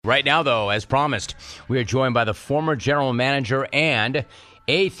Right now, though, as promised, we are joined by the former general manager and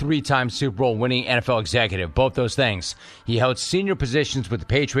a three-time Super Bowl winning NFL executive, both those things. He held senior positions with the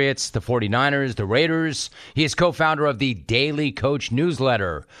Patriots, the 49ers, the Raiders. He is co-founder of the Daily Coach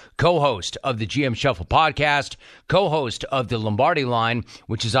newsletter, co-host of the GM Shuffle podcast, co-host of the Lombardi Line,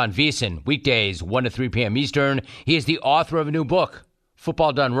 which is on VSiN, weekdays 1 to 3 p.m. Eastern. He is the author of a new book,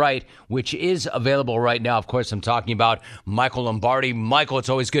 Football Done Right, which is available right now. Of course, I'm talking about Michael Lombardi. Michael, it's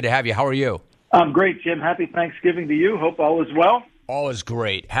always good to have you. How are you? I'm great, Jim. Happy Thanksgiving to you. Hope all is well. All is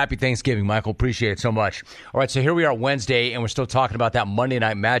great. Happy Thanksgiving, Michael. Appreciate it so much. All right, so here we are Wednesday, and we're still talking about that Monday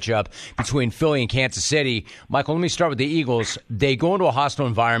night matchup between Philly and Kansas City. Michael, let me start with the Eagles. They go into a hostile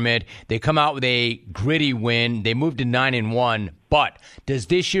environment. They come out with a gritty win. They moved to 9-1. But does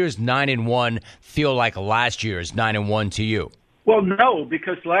this year's 9-1 feel like last year's 9-1 to you? Well, no,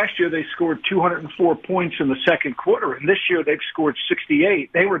 because last year they scored 204 points in the second quarter, and this year they've scored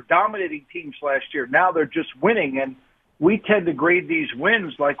 68. They were dominating teams last year. Now they're just winning, and we tend to grade these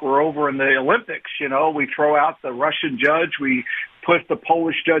wins like we're over in the Olympics. You know, we throw out the Russian judge, we put the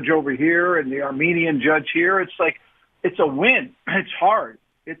Polish judge over here and the Armenian judge here. It's like, it's a win. It's hard.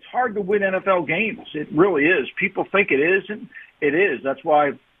 It's hard to win NFL games. It really is. People think it isn't. It is. That's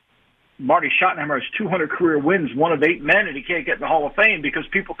why Marty Schottenheimer has 200 career wins, one of 8 men, and he can't get in the Hall of Fame because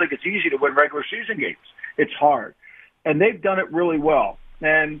people think it's easy to win regular season games. It's hard. And they've done it really well.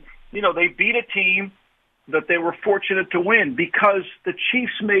 And, you know, they beat a team that they were fortunate to win because the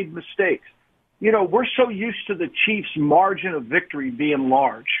Chiefs made mistakes. You know, we're so used to the Chiefs' margin of victory being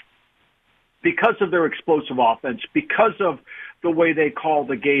large because of their explosive offense, because of the way they call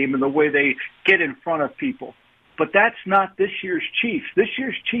the game and the way they get in front of people. But that's not this year's Chiefs. This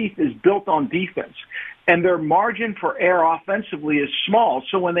year's Chiefs is built on defense, and their margin for error offensively is small.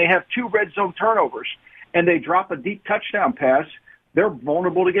 So when they have 2 red zone turnovers and they drop a deep touchdown pass, they're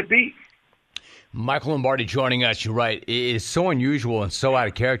vulnerable to get beat. Michael Lombardi joining us. You're right. It is so unusual and so out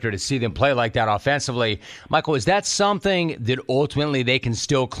of character to see them play like that offensively. Michael, is that something that ultimately they can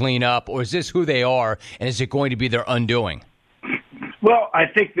still clean up, or is this who they are, and is it going to be their undoing? Well, I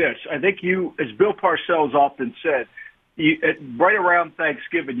think this. I think you, as Bill Parcells often said, right around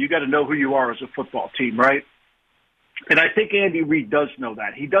Thanksgiving, you got to know who you are as a football team, right? And I think Andy Reid does know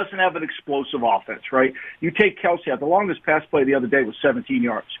that. He doesn't have an explosive offense, right? You take Kelsey out. The longest pass play the other day was 17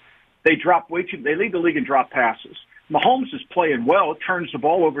 yards. They drop way too. They lead the league in drop passes. Mahomes is playing well, turns the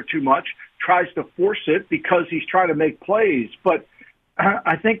ball over too much, tries to force it because he's trying to make plays. But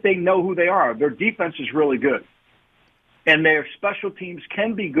I think they know who they are. Their defense is really good. And their special teams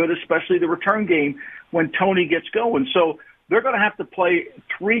can be good, especially the return game when Tony gets going. So they're going to have to play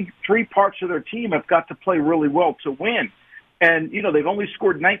three parts of their team have got to play really well to win. And, you know, they've only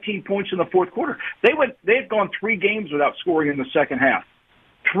scored 19 points in the fourth quarter. They've gone 3 games without scoring in the second half.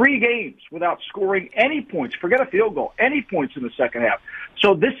 3 games without scoring any points. Forget a field goal, any points in the second half.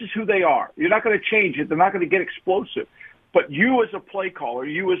 So this is who they are. You're not going to change it. They're not going to get explosive. But you as a play caller,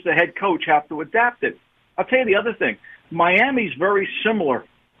 you as the head coach have to adapt it. I'll tell you the other thing. Miami's very similar,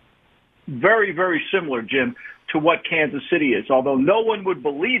 very, very similar, Jim, to what Kansas City is, although no one would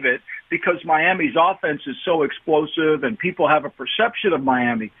believe it because Miami's offense is so explosive and people have a perception of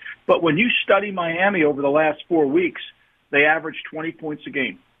Miami. But when you study Miami over the last 4 weeks, they average 20 points a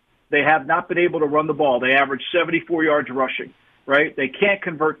game. They have not been able to run the ball. They average 74 yards rushing, right? They can't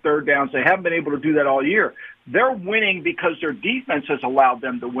convert third downs. They haven't been able to do that all year. They're winning because their defense has allowed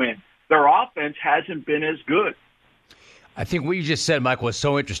them to win. Their offense hasn't been as good. I think what you just said, Michael, was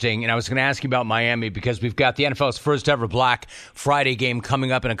so interesting, and I was going to ask you about Miami because we've got the NFL's first ever Black Friday game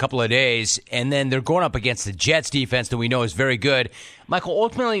coming up in a couple of days, and then they're going up against the Jets defense that we know is very good. Michael,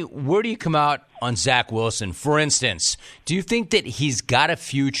 ultimately, where do you come out on Zach Wilson? For instance, do you think that he's got a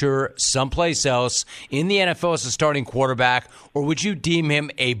future someplace else in the NFL as a starting quarterback, or would you deem him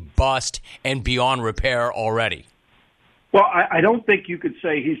a bust and beyond repair already? Well, I don't think you could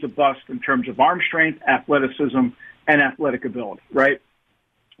say he's a bust in terms of arm strength, athleticism, and athletic ability, right?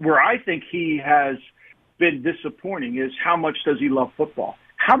 Where I think he has been disappointing is how much does he love football?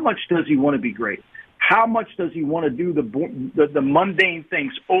 How much does he want to be great? How much does he want to do the mundane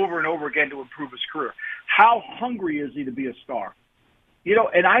things over and over again to improve his career? How hungry is he to be a star? You know,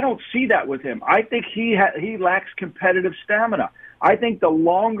 and I don't see that with him. I think he lacks competitive stamina. I think the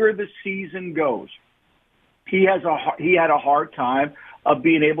longer the season goes, he had a hard time of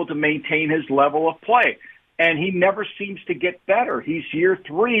being able to maintain his level of play. And he never seems to get better. He's year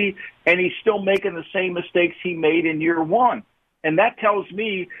 3, and he's still making the same mistakes he made in year 1. And that tells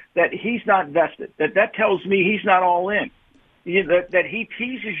me that he's not vested. That tells me he's not all in. That he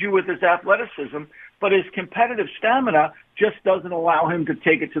teases you with his athleticism, but his competitive stamina just doesn't allow him to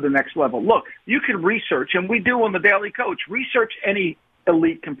take it to the next level. Look, you can research, and we do on the Daily Coach, research any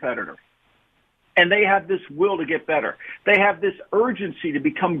elite competitor. And they have this will to get better. They have this urgency to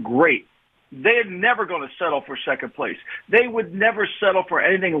become great. They're never going to settle for second place. They would never settle for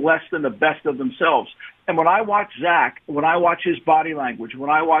anything less than the best of themselves. And when I watch Zach, when I watch his body language, when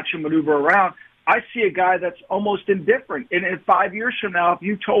I watch him maneuver around, I see a guy that's almost indifferent. And in 5 years from now, if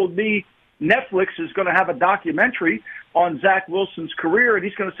you told me Netflix is going to have a documentary on Zach Wilson's career and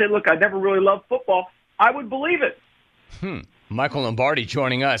he's going to say, look, I never really loved football, I would believe it. Michael Lombardi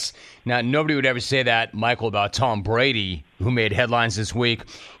joining us. Now, nobody would ever say that, Michael, about Tom Brady, who made headlines this week.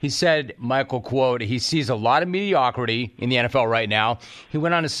 He said, Michael, quote, he sees a lot of mediocrity in the NFL right now. He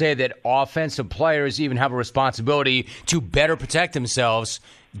went on to say that offensive players even have a responsibility to better protect themselves.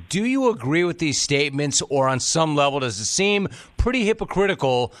 Do you agree with these statements, or on some level does it seem pretty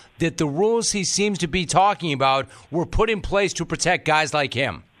hypocritical that the rules he seems to be talking about were put in place to protect guys like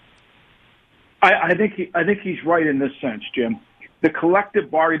him? I think he's right in this sense, Jim. The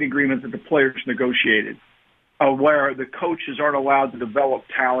collective bargaining agreement that the players negotiated, where the coaches aren't allowed to develop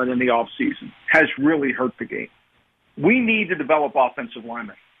talent in the offseason, has really hurt the game. We need to develop offensive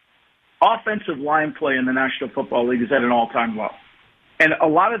linemen. Offensive line play in the National Football League is at an all-time low. And a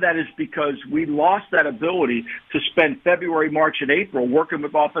lot of that is because we lost that ability to spend February, March, and April working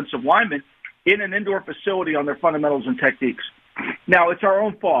with offensive linemen in an indoor facility on their fundamentals and techniques. Now, it's our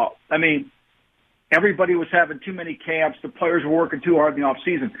own fault. I mean, everybody was having too many camps. The players were working too hard in the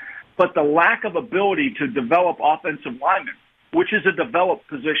offseason. But the lack of ability to develop offensive linemen, which is a developed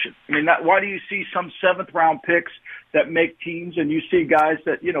position. I mean, why do you see some seventh-round picks that make teams and you see guys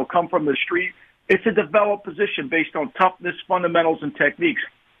that, come from the street? It's a developed position based on toughness, fundamentals, and techniques.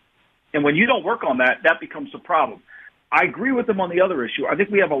 And when you don't work on that, that becomes a problem. I agree with them on the other issue. I think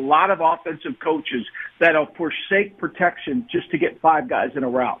we have a lot of offensive coaches that'll forsake protection just to get five guys in a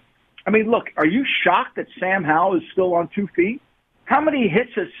route. I mean, look, are you shocked that Sam Howell is still on 2 feet? How many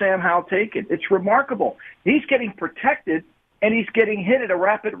hits has Sam Howell taken? It's remarkable. He's getting protected, and he's getting hit at a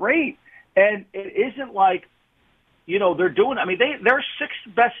rapid rate. And it isn't like, they're doing, they're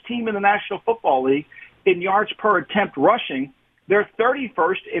sixth best team in the National Football League in yards per attempt rushing. They're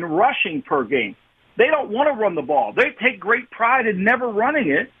 31st in rushing per game. They don't want to run the ball. They take great pride in never running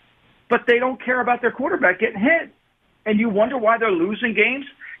it, but they don't care about their quarterback getting hit. And you wonder why they're losing games?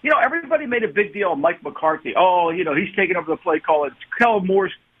 Everybody made a big deal of Mike McCarthy. Oh, he's taking over the play call. Kellen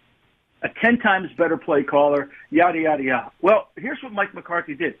Moore's a 10 times better play caller, yada, yada, yada. Well, here's what Mike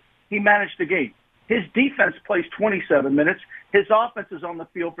McCarthy did. He managed the game. His defense plays 27 minutes. His offense is on the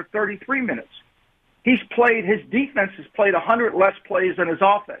field for 33 minutes. His defense has played 100 less plays than his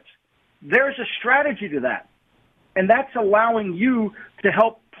offense. There's a strategy to that. And that's allowing you to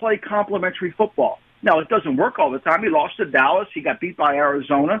help play complementary football. Now, it doesn't work all the time. He lost to Dallas. He got beat by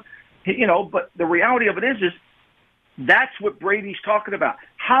Arizona. But the reality of it is that's what Brady's talking about.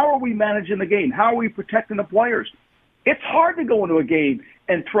 How are we managing the game? How are we protecting the players? It's hard to go into a game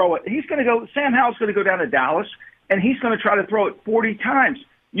and throw it. Sam Howell's going to go down to Dallas, and he's going to try to throw it 40 times.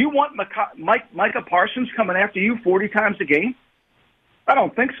 You want Micah Parsons coming after you 40 times a game? I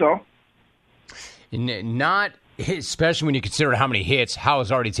don't think so. Not especially when you consider how many hits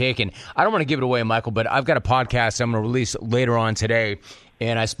Howell's already taken. I don't want to give it away, Michael, but I've got a podcast I'm going to release later on today,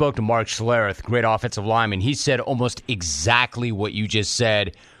 and I spoke to Mark Schlereth, great offensive lineman. He said almost exactly what you just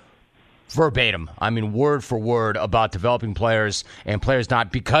said, verbatim. Word for word about developing players and players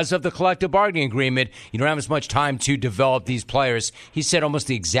not. Because of the collective bargaining agreement, you don't have as much time to develop these players. He said almost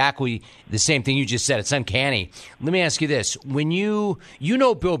exactly the same thing you just said. It's uncanny. Let me ask you this. When you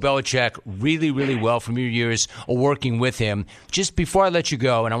know Bill Belichick really, really well from your years of working with him, just before I let you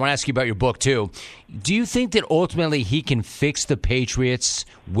go, and I want to ask you about your book too, do you think that ultimately he can fix the Patriots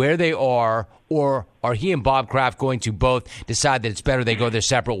where they are, or are he and Bob Kraft going to both decide that it's better they go their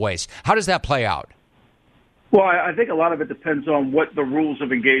separate ways? How does that play out? Well, I think a lot of it depends on what the rules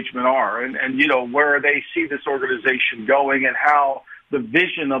of engagement are and where they see this organization going and how the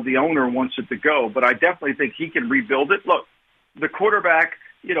vision of the owner wants it to go. But I definitely think he can rebuild it. Look, the quarterback,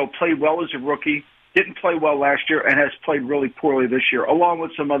 played well as a rookie, didn't play well last year, and has played really poorly this year, along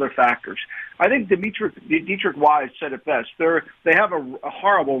with some other factors. I think Dietrich Wise said it best. They have a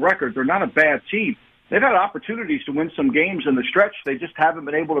horrible record. They're not a bad team. They've had opportunities to win some games in the stretch. They just haven't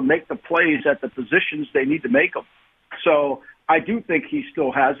been able to make the plays at the positions they need to make them. So I do think he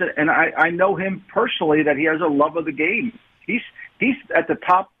still has it, and I know him personally that he has a love of the game. He's at the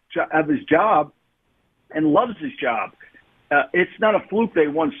top of his job and loves his job. It's not a fluke they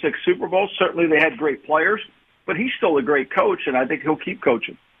won 6 Super Bowls. Certainly they had great players, but he's still a great coach, and I think he'll keep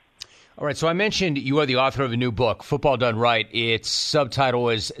coaching. All right, so I mentioned you are the author of a new book, Football Done Right. Its subtitle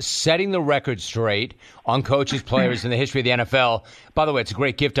is Setting the Record Straight on Coaches, Players, and the History of the NFL. By the way, it's a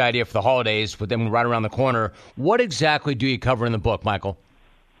great gift idea for the holidays with them right around the corner. What exactly do you cover in the book, Michael?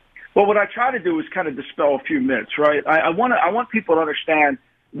 Well, what I try to do is kind of dispel a few myths, right? I want people to understand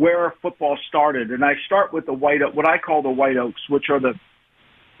where football started, and I start with what I call the white oaks, which are the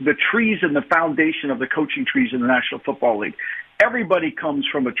trees and the foundation of the coaching trees in the National Football League. Everybody comes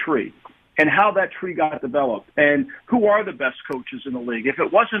from a tree, and how that tree got developed, and who are the best coaches in the league. If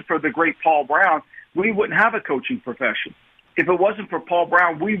it wasn't for the great Paul Brown, we wouldn't have a coaching profession. If it wasn't for Paul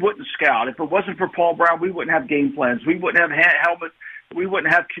Brown, we wouldn't scout. If it wasn't for Paul Brown, we wouldn't have game plans. We wouldn't have helmets. We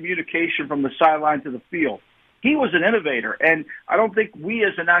wouldn't have communication from the sideline to the field. He was an innovator, and I don't think we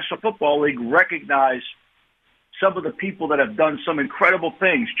as a National Football League recognize some of the people that have done some incredible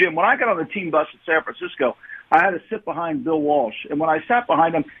things. Jim, when I got on the team bus in San Francisco, I had to sit behind Bill Walsh, and when I sat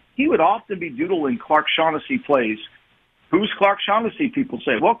behind him, he would often be doodling Clark Shaughnessy plays. Who's Clark Shaughnessy, people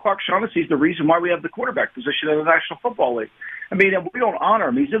say? Well, Clark Shaughnessy is the reason why we have the quarterback position in the National Football League. I mean, we don't honor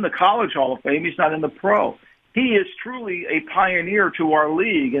him. He's in the College Hall of Fame. He's not in the pro. He is truly a pioneer to our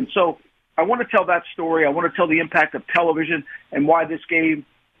league. And so I want to tell that story. I want to tell the impact of television and why this game,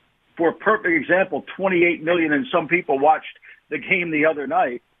 for a perfect example, 28 million and some people watched the game the other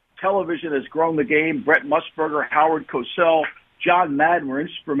night. Television has grown the game. Brett Musburger, Howard Cosell, John Madden were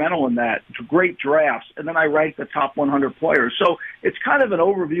instrumental in that. Great drafts. And then I ranked the top 100 players. So it's kind of an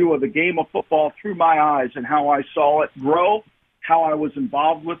overview of the game of football through my eyes and how I saw it grow, how I was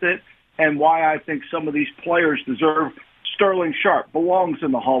involved with it, and why I think some of these players deserve. Sterling Sharp belongs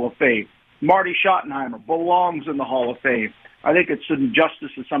in the Hall of Fame. Marty Schottenheimer belongs in the Hall of Fame. I think it's an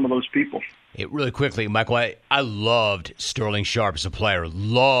injustice to some of those people. Really quickly, Michael, I loved Sterling Sharp as a player.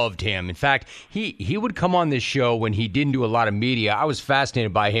 Loved him. In fact, he would come on this show when he didn't do a lot of media. I was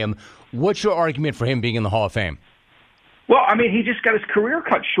fascinated by him. What's your argument for him being in the Hall of Fame? Well, I mean, he just got his career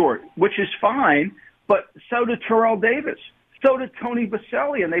cut short, which is fine, but so did Terrell Davis. So did Tony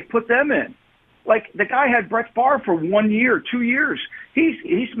Baselli, and they put them in. Like, the guy had Brett Favre for 1 year, 2 years.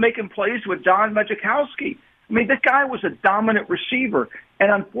 He's making plays with Don Majkowski. I mean, this guy was a dominant receiver,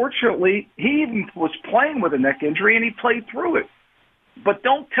 and unfortunately, he even was playing with a neck injury, and he played through it. But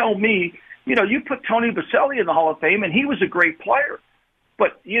don't tell me, you put Tony Baselli in the Hall of Fame, and he was a great player.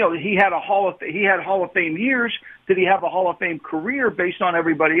 But, he had Hall of Fame years. Did he have a Hall of Fame career based on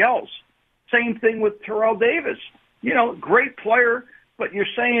everybody else? Same thing with Terrell Davis. Great player, but you're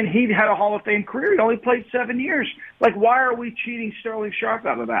saying he had a Hall of Fame career. He only played 7 years. Like, why are we cheating Sterling Sharp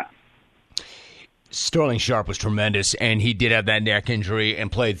out of that? Sterling Sharp was tremendous, and he did have that neck injury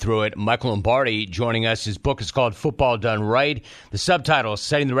and played through it. Michael Lombardi joining us. His book is called Football Done Right. The subtitle is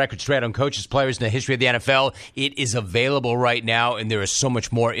Setting the Record Straight on Coaches, Players, and the History of the NFL. It is available right now, and there is so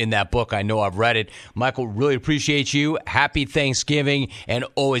much more in that book. I know I've read it. Michael, really appreciate you. Happy Thanksgiving, and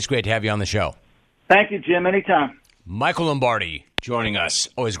always great to have you on the show. Thank you, Jim. Anytime. Michael Lombardi joining us.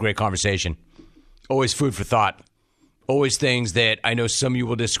 Always a great conversation. Always food for thought. Always things that I know some of you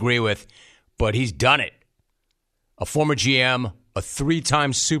will disagree with, but he's done it. A former GM, a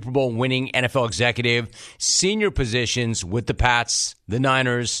 3-time Super Bowl winning NFL executive, senior positions with the Pats, the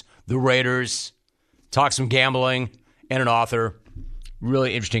Niners, the Raiders, talk some gambling, and an author.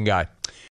 Really interesting guy.